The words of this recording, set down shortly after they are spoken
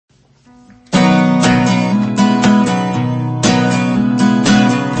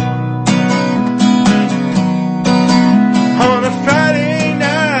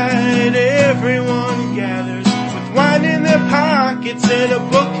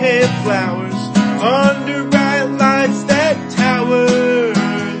bouquet of flowers under bright lights that tower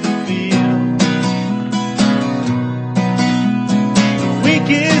the field. The week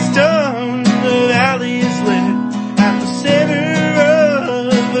is done, the valley is lit at the center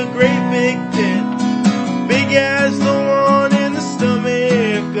of a great big pit, big as the one in the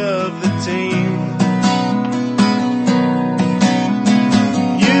stomach of the team.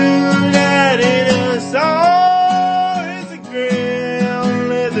 Uniting us all is a grand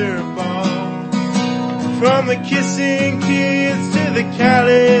leather ball, from the kissing kids to the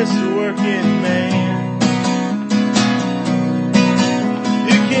callous working man.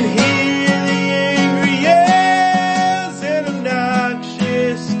 You can hear the angry yells and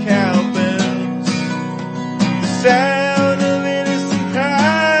obnoxious cowbells, the sound of innocent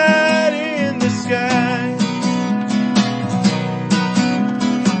pride in the sky.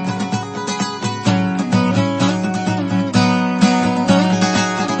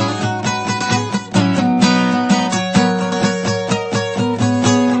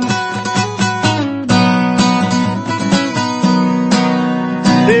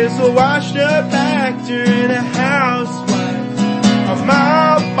 There's a washed up actor and a housewife, a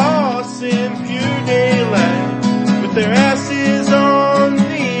mob boss in pure daylight, with their asses on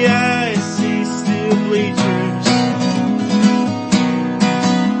the icy steel bleachers.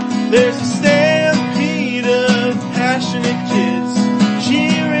 There's a stampede of passionate kids,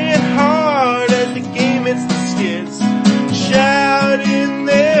 cheering hard as the game hits the skids, shouting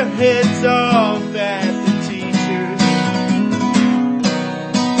their heads off at the teachers.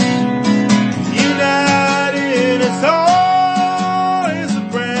 Uniting us all is a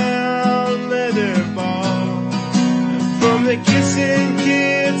brown leather ball, from the kissing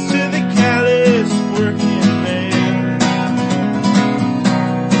kids to the callous working man.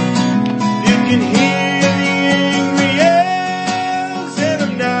 You can hear the angry yells and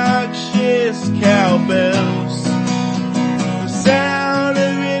obnoxious cowbells,